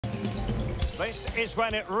This is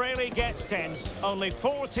when it really gets tense. Only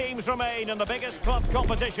 4 teams remain in the biggest club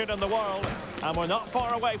competition in the world, and we're not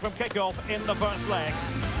far away from kickoff in the first leg.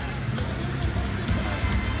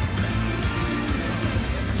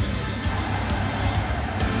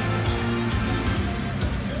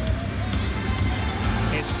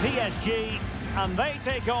 It's PSG, and they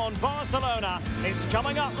take on Barcelona. It's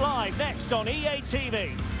coming up live next on EA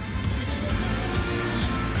TV.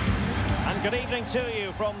 And good evening to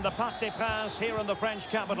you from the Parc des Princes here in the French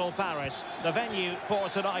capital, Paris, the venue for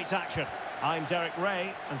tonight's action. I'm Derek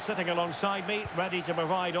Ray, and sitting alongside me, ready to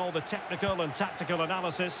provide all the technical and tactical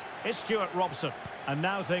analysis, is Stuart Robson. And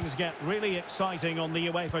now things get really exciting on the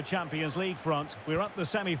UEFA Champions League front. We're at the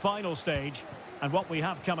semi-final stage, and what we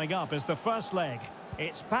have coming up is the first leg.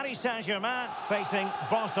 It's Paris Saint-Germain facing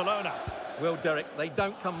Barcelona. Well, Derek, they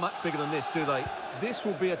don't come much bigger than this, do they? This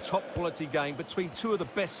will be a top-quality game between two of the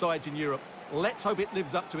best sides in Europe. Let's hope it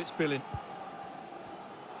lives up to its billing.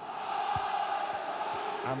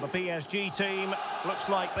 And the PSG team looks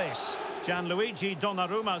like this. Gianluigi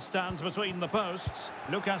Donnarumma stands between the posts.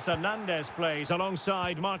 Lucas Hernandez plays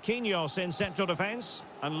alongside Marquinhos in central defence.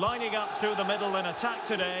 And lining up through the middle in attack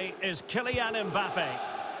today is Kylian Mbappe.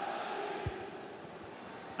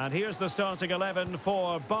 And here's the starting 11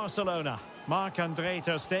 for Barcelona. Marc-Andre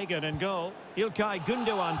ter Stegen in goal. Ilkay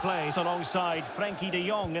Gundogan plays alongside Frenkie de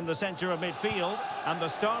Jong in the centre of midfield. And the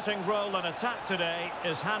starting role in attack today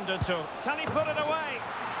is handed to... Can he put it away?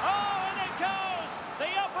 Oh, and it goes! The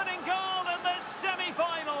opening goal in this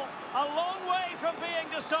semi-final. A long way from being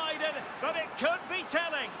decided, but it could be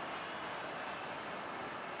telling.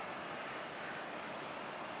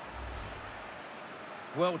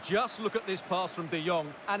 Well, just look at this pass from de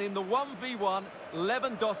Jong. And in the 1v1,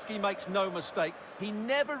 Lewandowski makes no mistake. He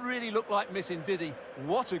never really looked like missing, did he?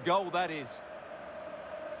 What a goal that is.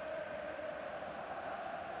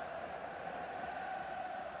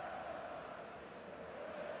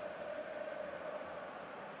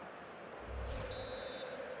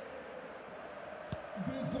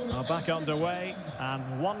 Now back underway, and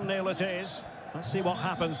 1-0 it is. Let's see what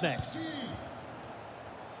happens next.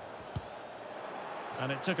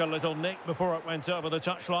 And it took a little nick before it went over the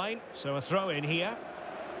touchline, so a throw in here.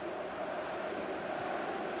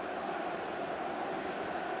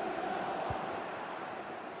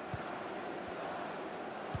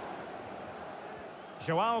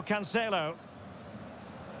 Joao Cancelo.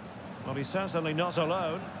 Well, he's certainly not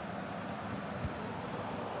alone.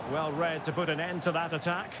 Well read to put an end to that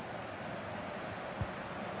attack.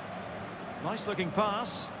 Nice looking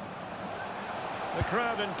pass. The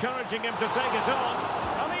crowd encouraging him to take it on.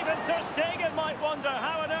 And even ter Stegen might wonder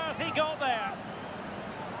how on earth he got there.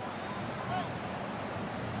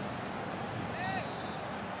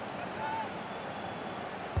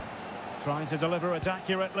 Trying to deliver it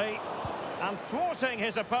accurately. And thwarting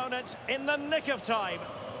his opponent in the nick of time.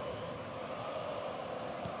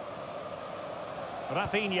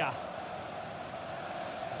 Rafinha.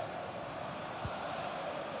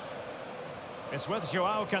 It's with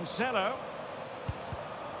Joao Cancelo.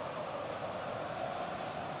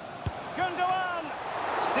 Gundogan!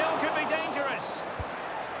 Still could be dangerous.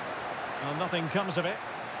 Well, nothing comes of it.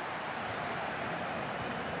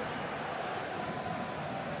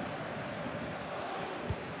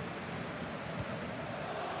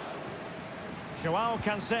 Joao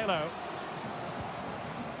Cancelo.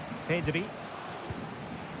 Pedri.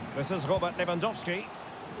 This is Robert Lewandowski.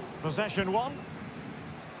 Possession 1.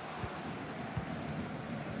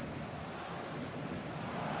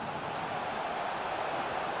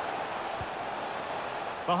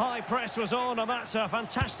 The high press was on, and that's a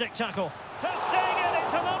fantastic tackle. Ter Stegen,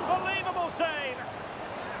 it's an unbelievable save.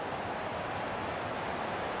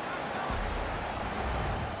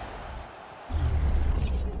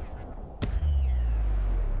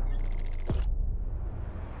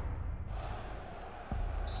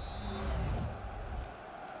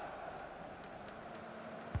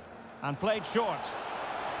 And played short.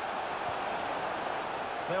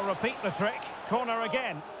 They'll repeat the trick. Corner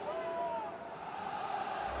again.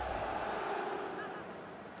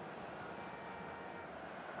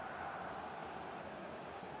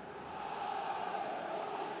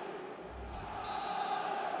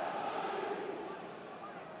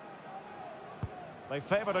 They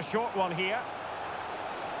favoured a short one here.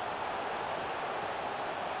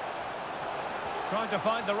 Trying to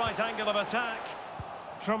find the right angle of attack.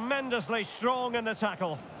 Tremendously strong in the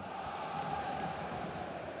tackle.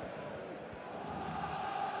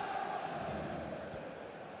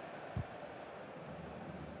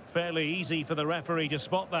 Fairly easy for the referee to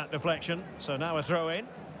spot that deflection. So now a throw in.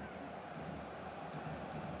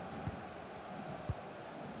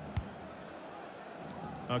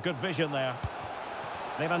 Oh, good vision there.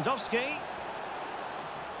 Lewandowski.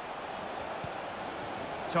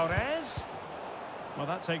 Torres. Well,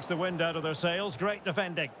 that takes the wind out of their sails. Great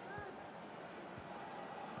defending.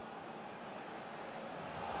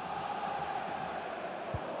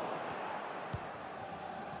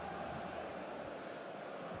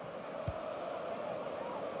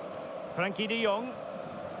 Frankie de Jong.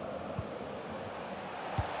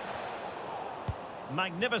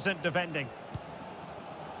 Magnificent defending.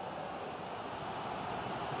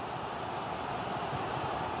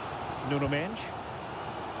 Nuno Mendes.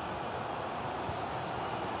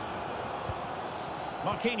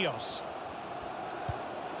 Marquinhos.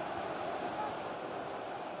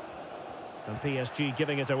 And PSG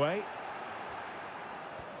giving it away.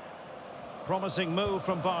 Promising move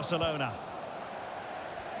from Barcelona.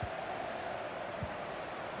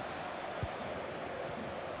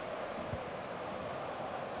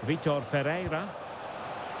 Vitor Ferreira.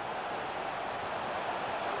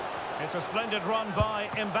 It's a splendid run by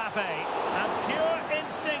Mbappe, and pure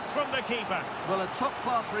instinct from the keeper. Well, a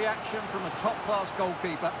top-class reaction from a top-class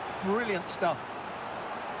goalkeeper. Brilliant stuff.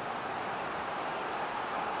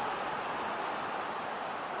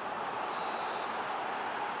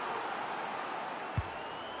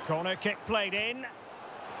 Corner kick played in,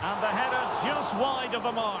 and the header just wide of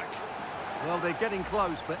the mark. Well, they're getting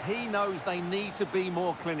close, but he knows they need to be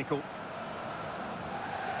more clinical.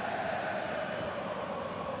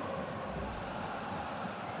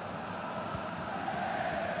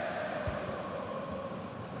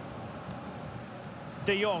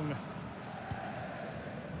 De Jong.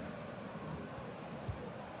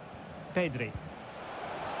 Pedri.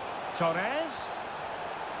 Torres.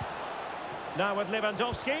 Now with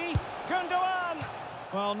Lewandowski. Gundogan!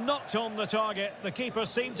 Well, not on the target. The keeper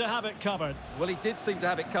seemed to have it covered. Well, he did seem to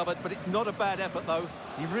have it covered, but it's not a bad effort, though.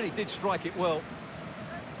 He really did strike it well.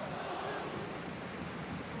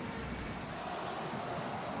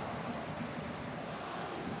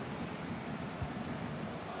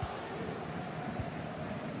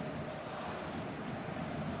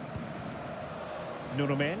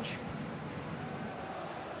 Nuno Mendes.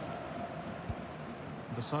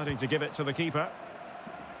 Deciding to give it to the keeper.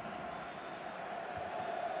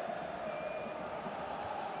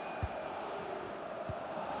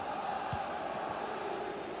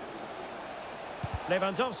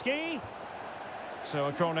 Lewandowski. So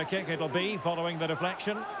a corner kick it'll be following the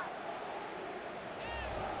deflection.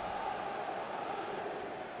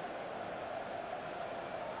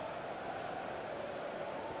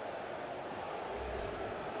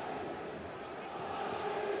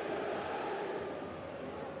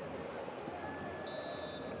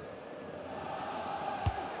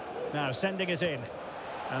 Now sending it in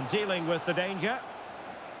and dealing with the danger.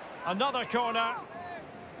 Another corner.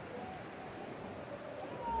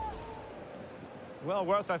 Well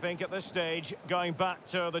worth, I think, at this stage, going back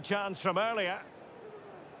to the chance from earlier.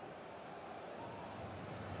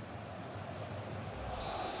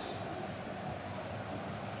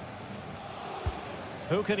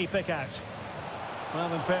 Who can he pick out?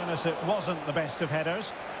 Well, in fairness, it wasn't the best of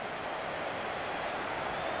headers.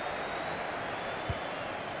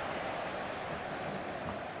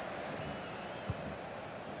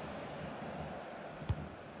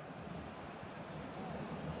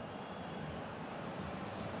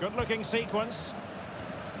 Good-looking sequence.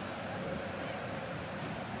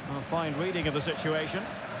 A fine reading of the situation.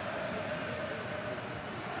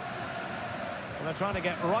 Well, they're trying to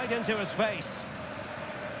get right into his face.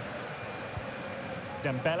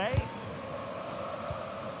 Dembele.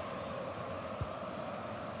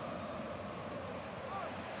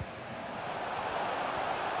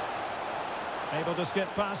 Able to skip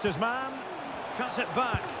past his man. Cuts it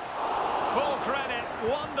back. Full credit.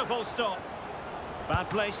 Wonderful stop. Bad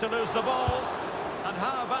place to lose the ball. And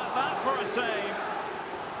how about that for a save?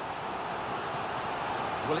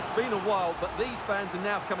 Well, it's been a while, but these fans are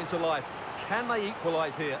now coming to life. Can they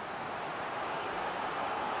equalise here?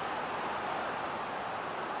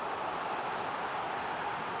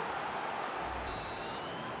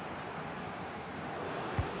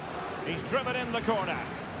 He's driven in the corner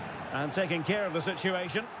and taking care of the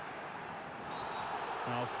situation.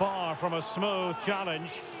 Now, far from a smooth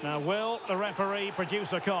challenge. Now, will the referee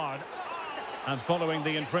produce a card? And following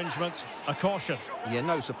the infringement, a caution. Yeah,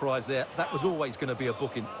 no surprise there. That was always going to be a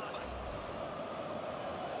booking.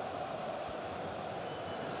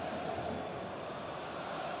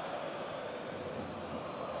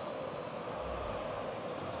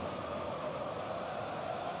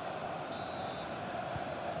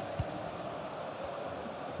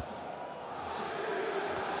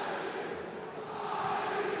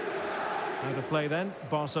 Out of play then.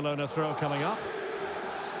 Barcelona throw coming up.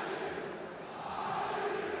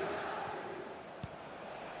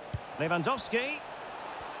 Lewandowski.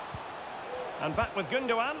 And back with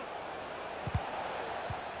Gundogan.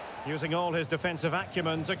 Using all his defensive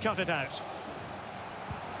acumen to cut it out.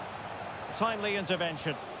 Timely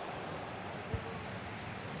intervention.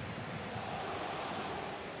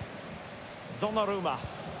 Donnarumma.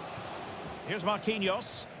 Here's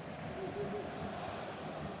Marquinhos.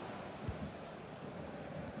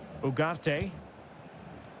 Ugarte.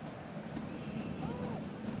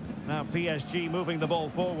 Now PSG moving the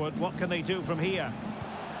ball forward. What can they do from here?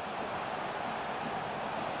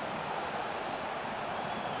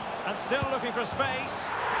 And still looking for space.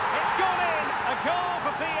 It's gone in! A goal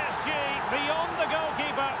for PSG beyond the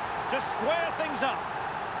goalkeeper to square things up.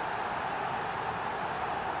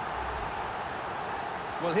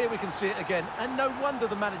 Well, here we can see it again, and no wonder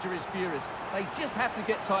the manager is furious. They just have to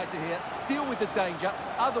get tighter here, deal with the danger,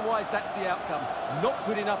 otherwise that's the outcome. Not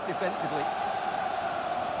good enough defensively.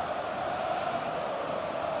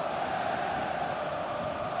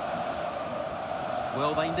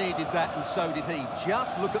 Well, they needed that, and so did he.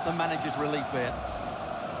 Just look at the manager's relief there.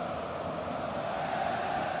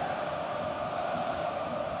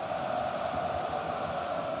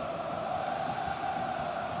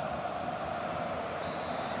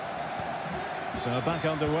 So back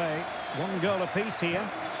underway. One goal apiece here.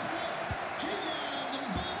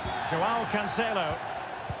 Joao Cancelo.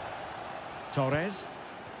 Torres.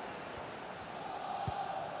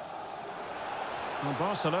 Well,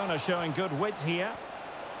 Barcelona showing good width here.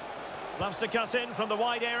 Loves to cut in from the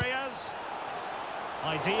wide areas.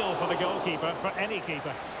 Ideal for the goalkeeper, for any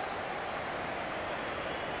keeper.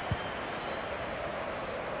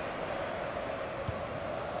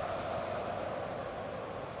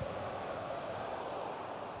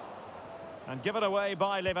 And give it away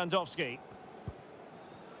by Lewandowski.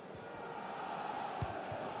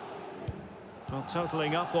 Well,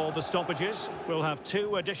 totalling up all the stoppages, we'll have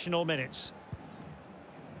 2 additional minutes.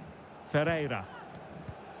 Ferreira.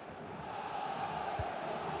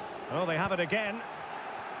 Oh, they have it again.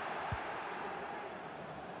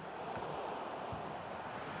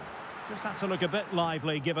 Just had to look a bit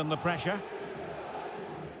lively given the pressure.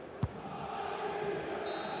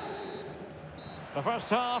 The first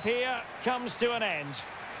half here comes to an end.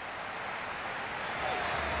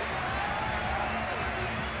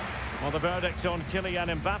 Well, the verdict on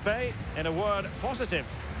Kylian Mbappe, in a word, positive.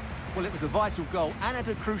 Well, it was a vital goal, and at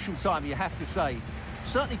a crucial time, you have to say.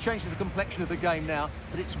 Certainly changes the complexion of the game now,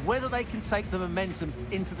 but it's whether they can take the momentum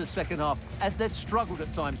into the second half, as they've struggled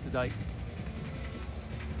at times today.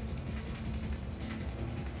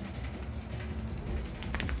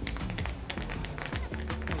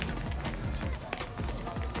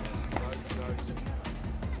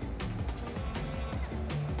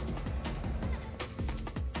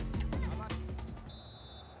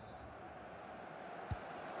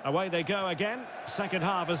 Away they go again. Second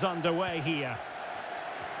half is underway here.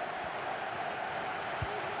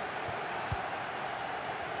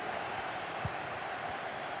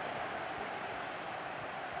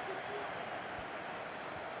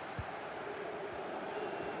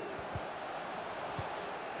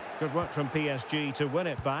 Good work from PSG to win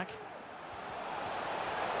it back.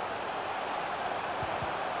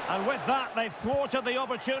 And with that, they've thwarted the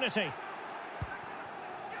opportunity.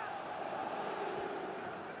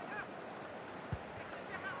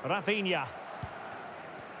 Rafinha.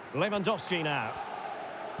 Lewandowski now.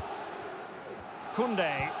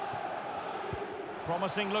 Koundé.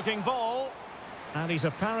 Promising looking ball. And he's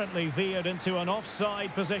apparently veered into an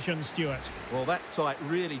offside position, Stuart. Well, that's tight,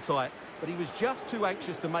 really tight. But he was just too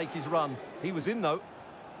anxious to make his run. He was in, though.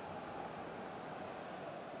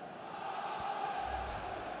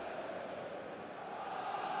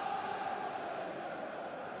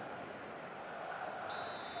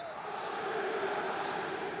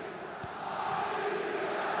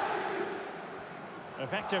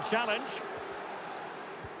 Effective challenge.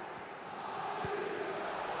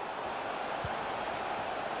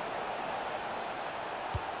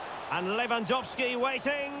 And Lewandowski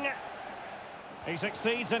waiting. He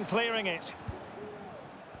succeeds in clearing it.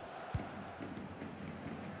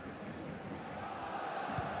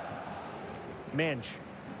 Minch.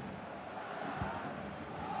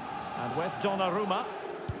 And with Donnarumma.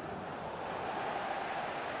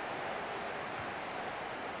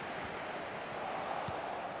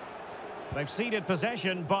 They've ceded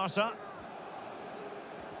possession, Barca.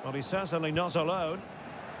 Well, he's certainly not alone.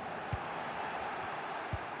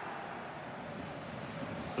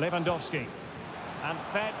 Lewandowski. And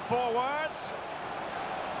fed forwards.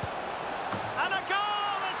 And a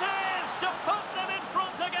goal it is to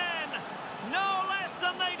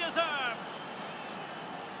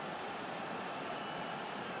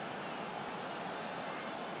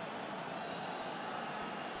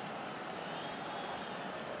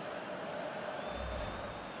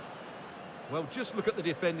Well, just look at the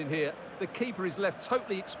defending here. The keeper is left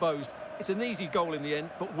totally exposed. It's an easy goal in the end,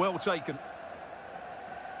 but well taken.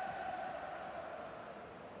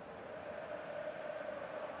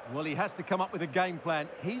 Well, he has to come up with a game plan.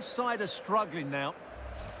 His side are struggling now.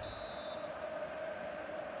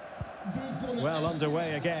 Well,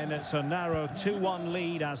 underway again. It's a narrow 2-1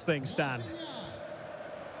 lead as things stand.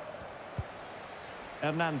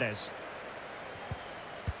 Hernandez.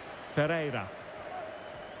 Ferreira.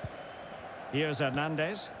 Here's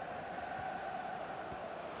Hernandez.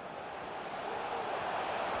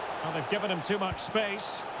 Well, they've given him too much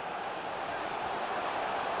space.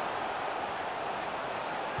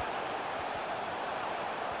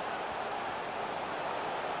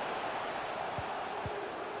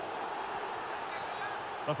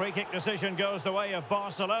 The free kick decision goes the way of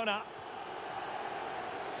Barcelona.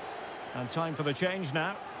 And time for the change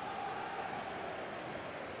now.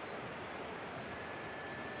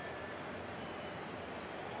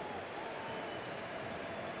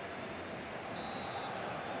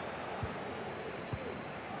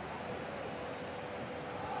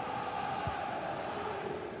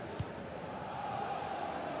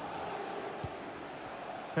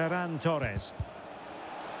 Ferran Torres.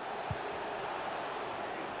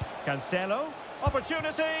 Cancelo.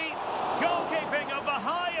 Opportunity. Goalkeeping of the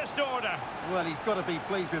highest order. Well, he's got to be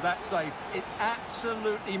pleased with that save. It's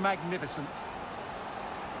absolutely magnificent.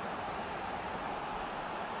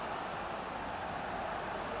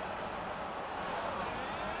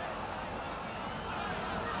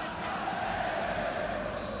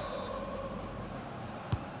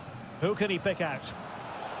 Who can he pick out?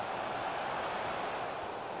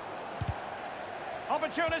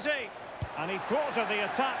 Opportunity. And he thwarted the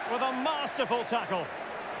attack with a masterful tackle.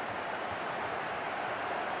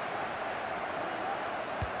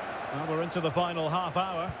 Well, we're into the final half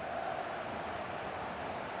hour.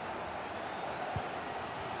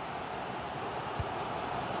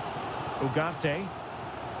 Ugarte.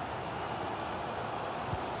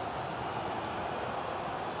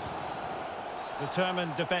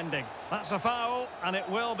 Determined defending. That's a foul, and it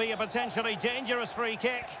will be a potentially dangerous free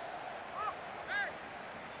kick.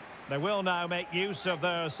 They will now make use of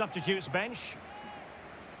their substitutes bench.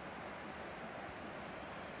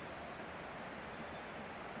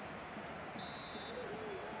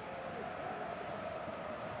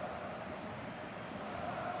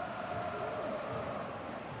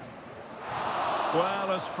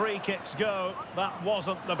 Well, as free kicks go, that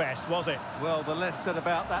wasn't the best, was it? Well, the less said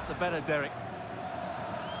about that, the better, Derek.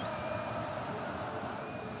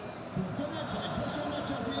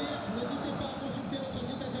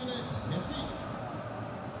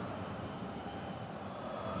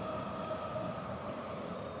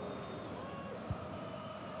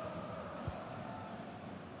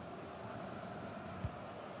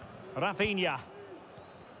 Rafinha.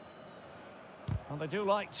 Well, they do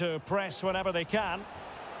like to press whenever they can.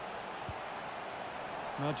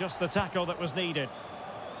 Well, just the tackle that was needed.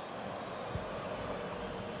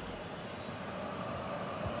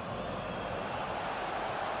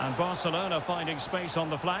 And Barcelona finding space on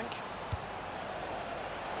the flank.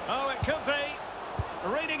 Oh, it could be.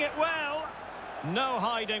 Reading it well. No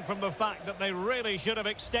hiding from the fact that they really should have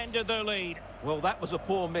extended their lead. Well, that was a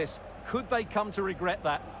poor miss. Could they come to regret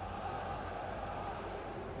that?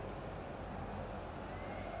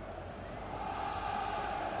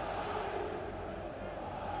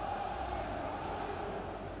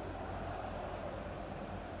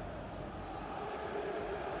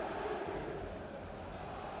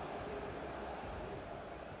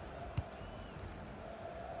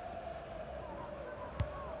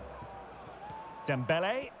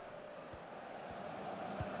 Dembele.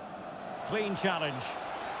 Clean challenge.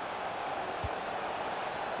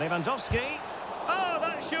 Lewandowski. Oh,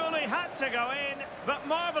 that surely had to go in, but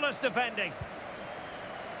marvellous defending.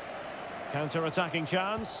 Counter-attacking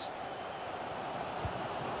chance.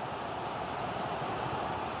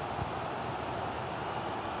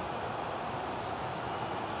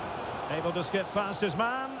 Able to skip past his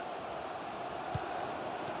man.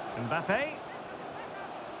 Mbappe.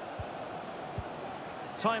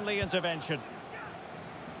 Timely intervention.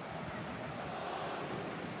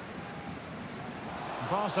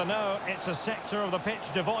 Barca know it's a sector of the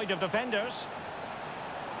pitch devoid of defenders.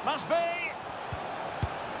 Must be.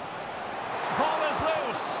 Ball is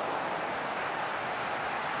loose.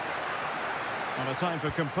 And a time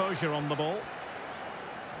for composure on the ball.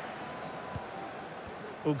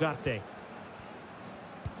 Ugarte.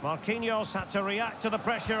 Marquinhos had to react to the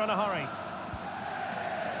pressure in a hurry.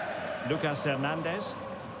 Lucas Hernandez.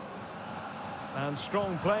 And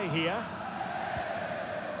strong play here.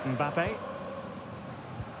 Mbappe.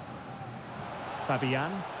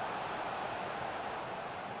 Fabian.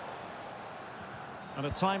 And a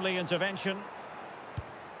timely intervention.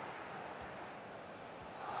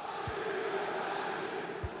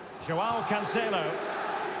 Joao Cancelo.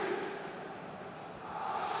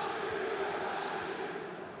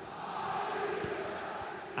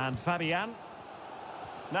 And Fabian.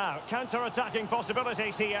 Now, counter-attacking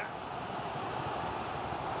possibilities here.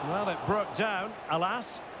 Well, it broke down,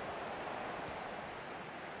 alas.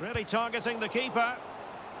 Really targeting the keeper.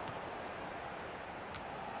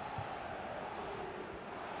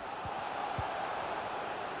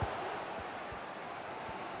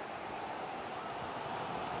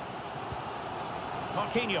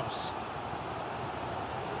 Marquinhos.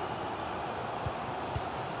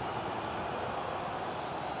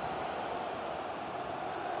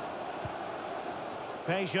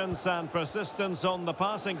 Patience and persistence on the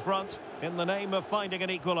passing front in the name of finding an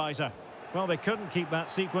equaliser. Well, they couldn't keep that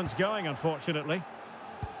sequence going, unfortunately.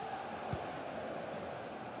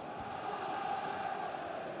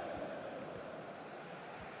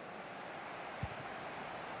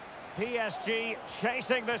 PSG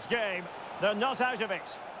chasing this game. They're not out of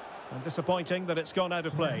it. And disappointing that it's gone out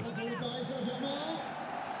of play.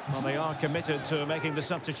 Well, they are committed to making the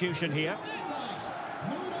substitution here.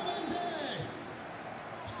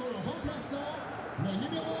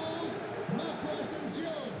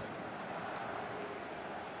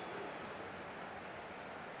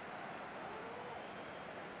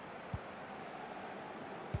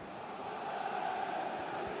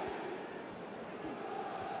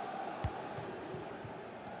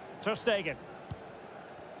 Ter Stegen.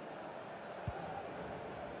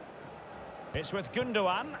 It's with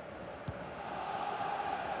Gundogan.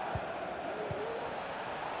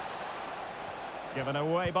 Given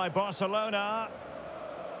away by Barcelona.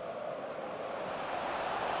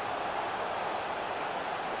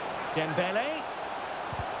 Dembele.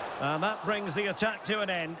 And that brings the attack to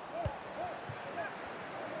an end.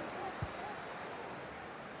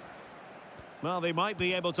 Well, they might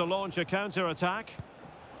be able to launch a counter-attack.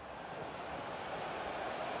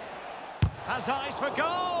 Has eyes for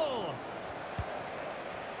goal!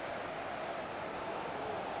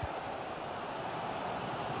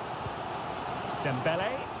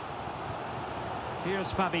 Dembele.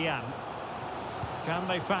 Here's Fabian. Can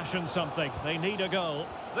they fashion something? They need a goal.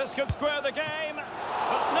 This could square the game.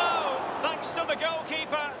 But no! Thanks to the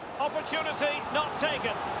goalkeeper. Opportunity not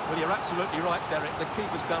taken. Well, you're absolutely right, Derek. The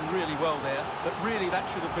keeper's done really well there. But really, that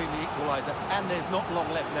should have been the equaliser. And there's not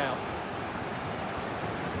long left now.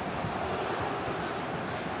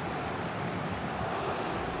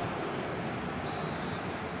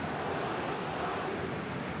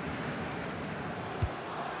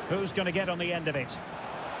 Who's going to get on the end of it?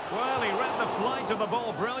 Well, he read the flight of the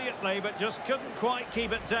ball brilliantly, but just couldn't quite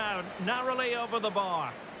keep it down. Narrowly over the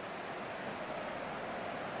bar.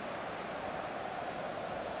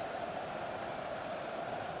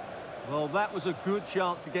 Well, that was a good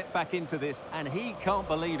chance to get back into this, and he can't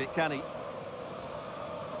believe it, can he?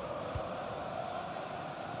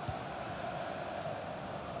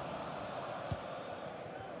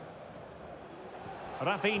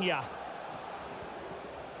 Rafinha.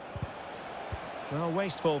 Well,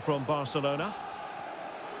 wasteful from Barcelona.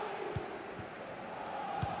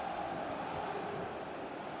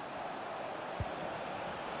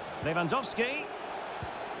 Lewandowski.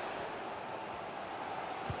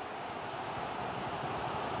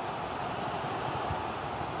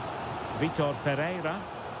 Vitor Ferreira.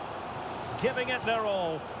 Giving it their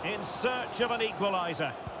all in search of an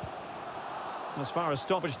equaliser. As far as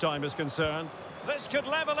stoppage time is concerned, this could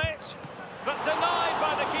level it. But denied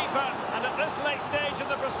by the keeper, and at this late stage in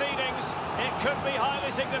the proceedings, it could be highly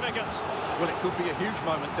significant. Well, it could be a huge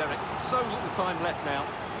moment, Derek. So little time left now.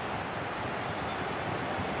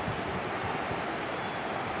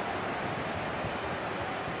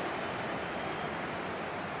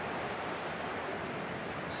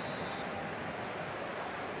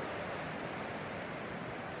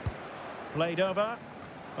 Played over.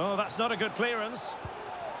 Oh, that's not a good clearance.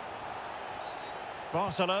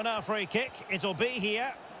 Barcelona, a free kick. It'll be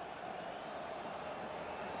here.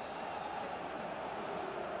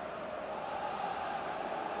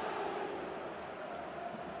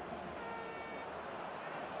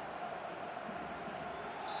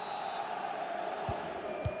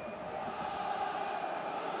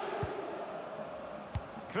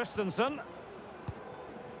 Christensen.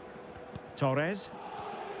 Torres.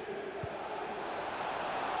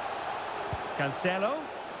 Cancelo.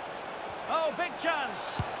 Oh, big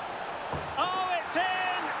chance. Oh, it's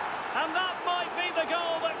in! And that might be the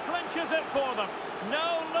goal that clinches it for them.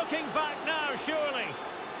 No looking back now, surely.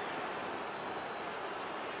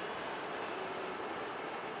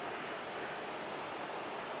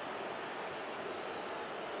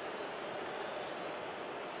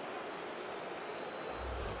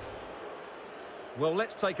 Well,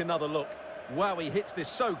 let's take another look. Wow, he hits this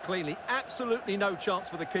so cleanly. Absolutely no chance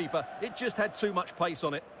for the keeper. It just had too much pace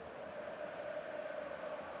on it.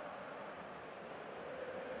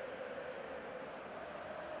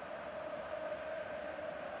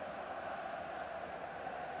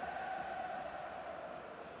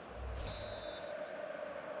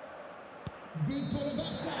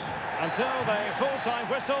 Until the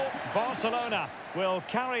full-time whistle, Barcelona will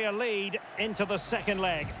carry a lead into the second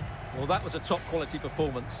leg. Well, that was a top-quality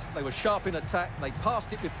performance. They were sharp in attack, they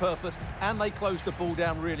passed it with purpose, and they closed the ball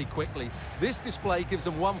down really quickly. This display gives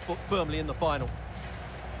them 1 foot firmly in the final.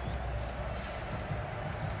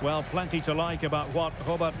 Well, plenty to like about what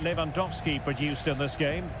Robert Lewandowski produced in this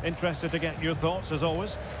game. Interested to get your thoughts, as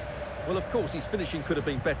always. Well, of course, his finishing could have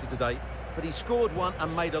been better today, but he scored one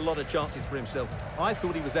and made a lot of chances for himself. I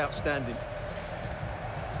thought he was outstanding.